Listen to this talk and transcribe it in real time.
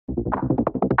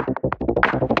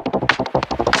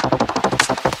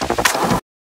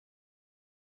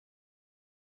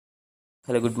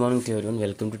Hello, good morning to everyone.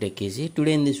 Welcome to Tech Easy.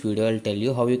 Today in this video, I'll tell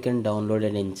you how you can download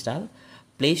and install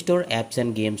Play Store apps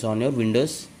and games on your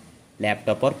Windows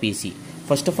laptop or PC.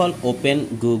 First of all,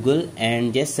 open Google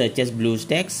and just search as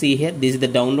BlueStacks. See here, this is the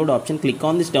download option. Click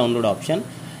on this download option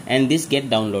and this get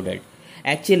downloaded.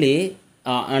 Actually,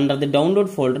 under the download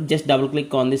folder, just double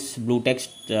click on this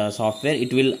BlueStacks software.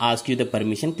 It will ask you the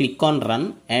permission. Click on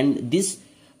run and this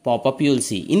pop-up you will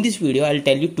see. In this video I'll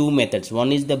tell you two methods.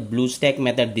 One is the BlueStack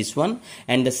method, this one,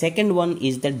 and the second one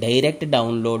is the direct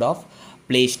download of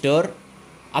Play Store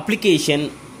application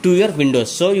to your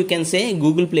Windows. So you can say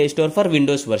Google Play Store for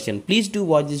Windows version. Please do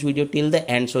watch this video till the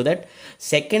end so that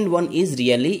second one is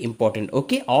really important.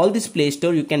 Okay, all this Play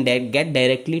Store you can get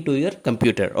directly to your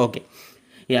computer. Okay,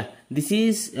 yeah, this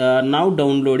is now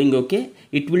downloading. Okay,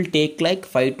 it will take like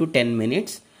 5 to 10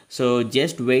 minutes, so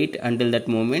just wait until that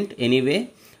moment. Anyway,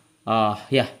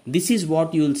 yeah, this is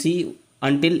what you will see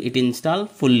until it install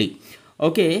fully.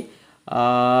 Okay,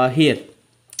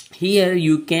 here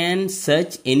you can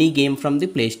search any game from the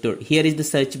Play Store. Here is the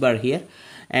search bar here,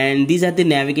 and these are the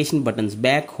navigation buttons,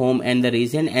 back, home and the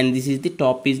recent, and this is the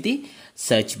top is the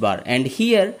search bar. And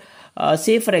here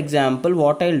say for example,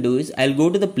 what I'll do is I'll go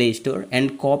to the Play Store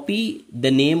and copy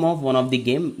the name of one of the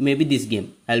game, maybe this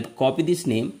game. I'll copy this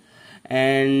name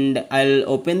and I'll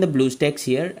open the BlueStacks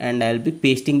here and I'll be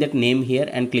pasting that name here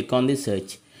and click on the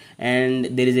search, and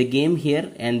there is a game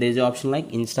here and there is an option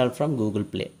like install from Google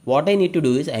Play. What I need to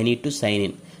do is I need to sign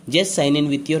in. Just sign in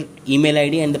with your email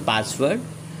ID and the password,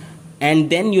 and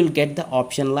then you'll get the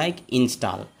option like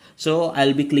install. So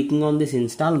I'll be clicking on this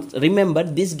install. Remember,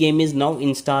 this game is now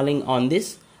installing on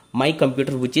this my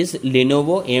computer, which is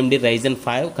Lenovo AMD Ryzen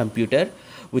 5 computer,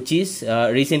 which is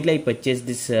recently I purchased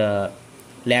this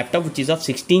laptop, which is of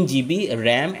 16 GB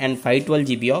RAM and 512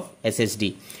 GB of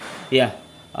SSD. Yeah,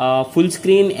 full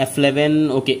screen F11.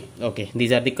 Okay,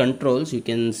 these are the controls you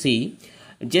can see.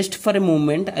 Just for a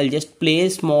moment I'll just play a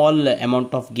small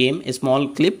amount of game, a small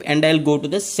clip, and I'll go to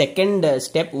the second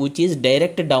step, which is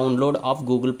direct download of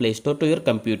Google Play Store to your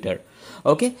computer.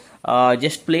 Okay,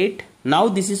 just play it. Now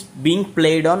this is being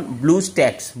played on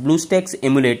BlueStacks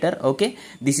emulator. Okay,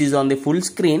 this is on the full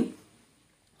screen.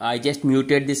 I just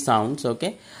muted the sounds.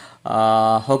 Okay,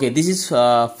 okay, this is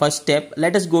first step.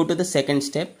 Let us go to the second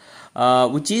step,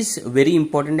 which is very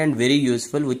important and very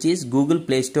useful, which is Google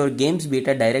Play Store games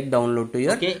beta direct download to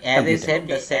your computer. I said,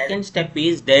 the second step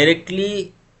is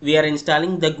directly we are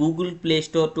installing the Google Play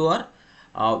Store to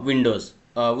our Windows,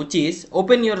 which is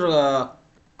open your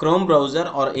Chrome browser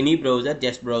or any browser.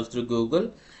 Just browse through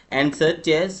Google and search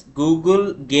as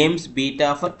Google Games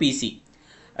Beta for PC.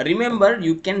 Remember,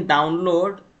 you can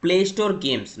download Play Store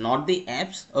games, not the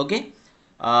apps. Okay,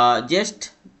 just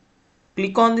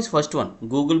click on this first one,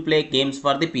 Google Play Games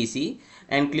for the PC,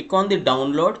 and click on the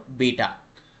download beta.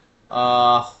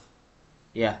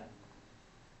 Yeah,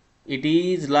 it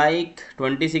is like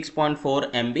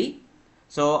 26.4 MB.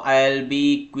 So I'll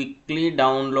be quickly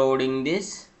downloading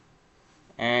this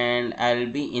and I'll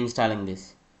be installing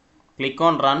this. Click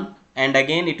on run, and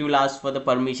again it will ask for the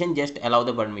permission. Just allow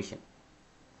the permission.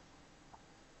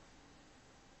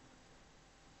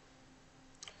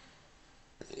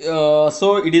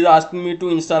 So it is asking me to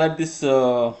install at this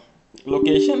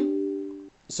location.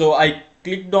 So I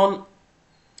clicked on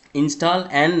install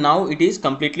and now it is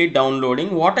completely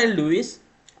downloading. What I'll do is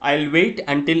I'll wait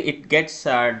until it gets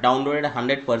downloaded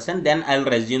 100%, then I'll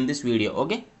resume this video.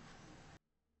 Okay,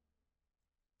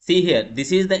 see here,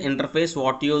 this is the interface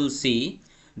what you'll see.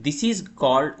 This is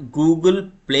called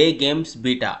Google Play Games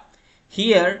Beta.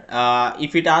 Here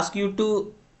if it asks you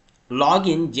to log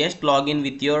in, just log in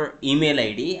with your email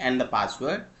ID and the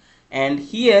password, and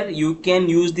here you can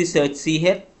use the search. See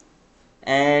here,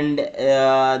 and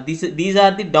these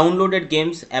are the downloaded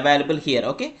games available here.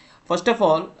 Okay, first of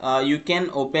all you can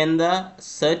open the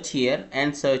search here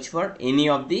and search for any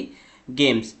of the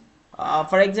games.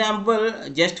 For example,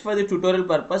 just for the tutorial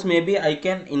purpose, maybe I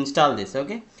can install this.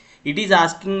 Okay, it is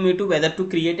asking me to whether to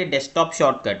create a desktop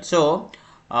shortcut. So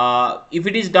if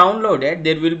it is downloaded,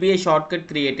 there will be a shortcut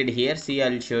created here. See,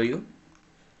 I'll show you.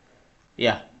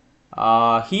 Yeah,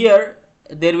 here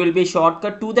there will be a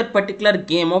shortcut to that particular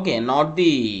game. Okay, not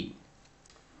the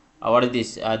what is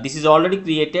this? This is already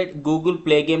created, Google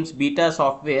Play Games Beta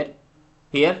software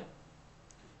here,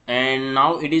 and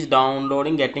now it is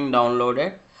downloading, getting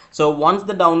downloaded. So once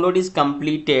the download is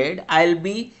completed, I'll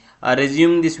be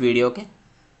resuming this video. Okay.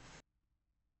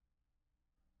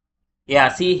 Yeah,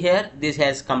 see here, this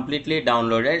has completely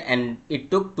downloaded and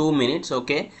it took 2 minutes.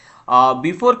 Okay,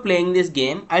 before playing this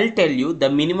game, I'll tell you the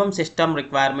minimum system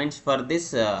requirements for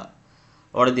this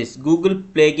or this Google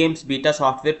Play Games beta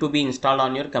software to be installed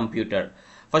on your computer.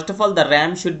 First of all, the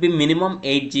RAM should be minimum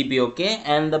 8 GB, okay,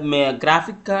 and the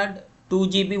graphic card 2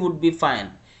 GB would be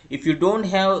fine. If you don't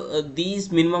have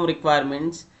these minimum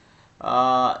requirements,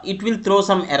 it will throw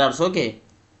some errors, okay.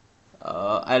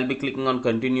 I'll be clicking on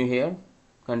continue here.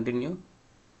 Continue.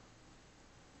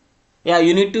 Yeah,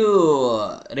 you need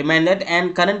to remind that.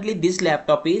 And currently this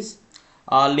laptop is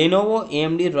Lenovo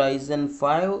AMD Ryzen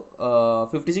 5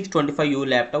 5625U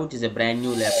laptop, which is a brand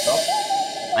new laptop.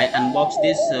 I unboxed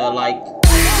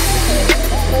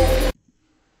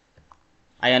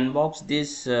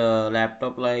this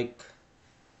laptop like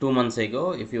 2 months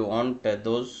ago. If you want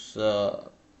those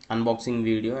unboxing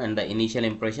video and the initial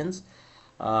impressions,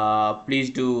 please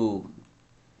do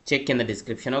check in the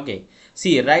description. Okay,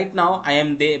 see, right now I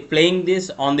am playing this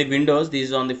on the Windows. This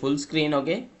is on the full screen.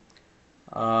 Okay,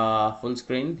 full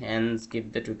screen, and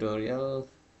skip the tutorial.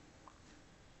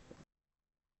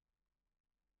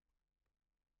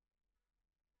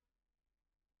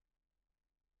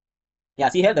 Yeah,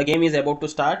 see here, the game is about to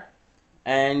start,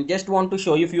 and just want to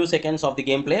show you few seconds of the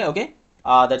gameplay. Okay,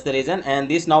 that's the reason. And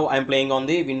this, now I'm playing on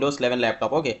the Windows 11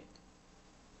 laptop. Okay,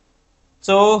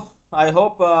 so I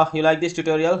hope you like this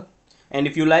tutorial, and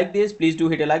if you like this, please do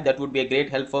hit a like. That would be a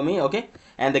great help for me. Okay,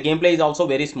 and the gameplay is also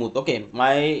very smooth. Okay,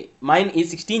 mine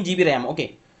is 16 GB RAM.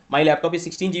 Okay, my laptop is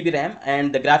 16 GB RAM,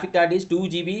 and the graphic card is 2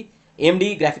 GB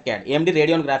AMD graphic card, AMD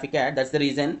Radeon graphic card. That's the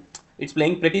reason it's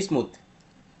playing pretty smooth.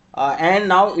 And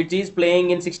now it is playing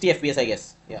in 60 FPS, I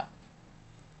guess. Yeah,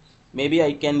 maybe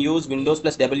I can use Windows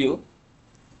plus W,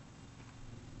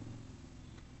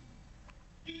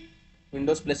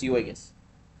 Windows plus U, I guess.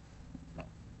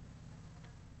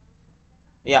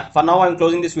 Yeah, for now I'm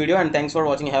closing this video, and thanks for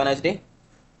watching. Have a nice day.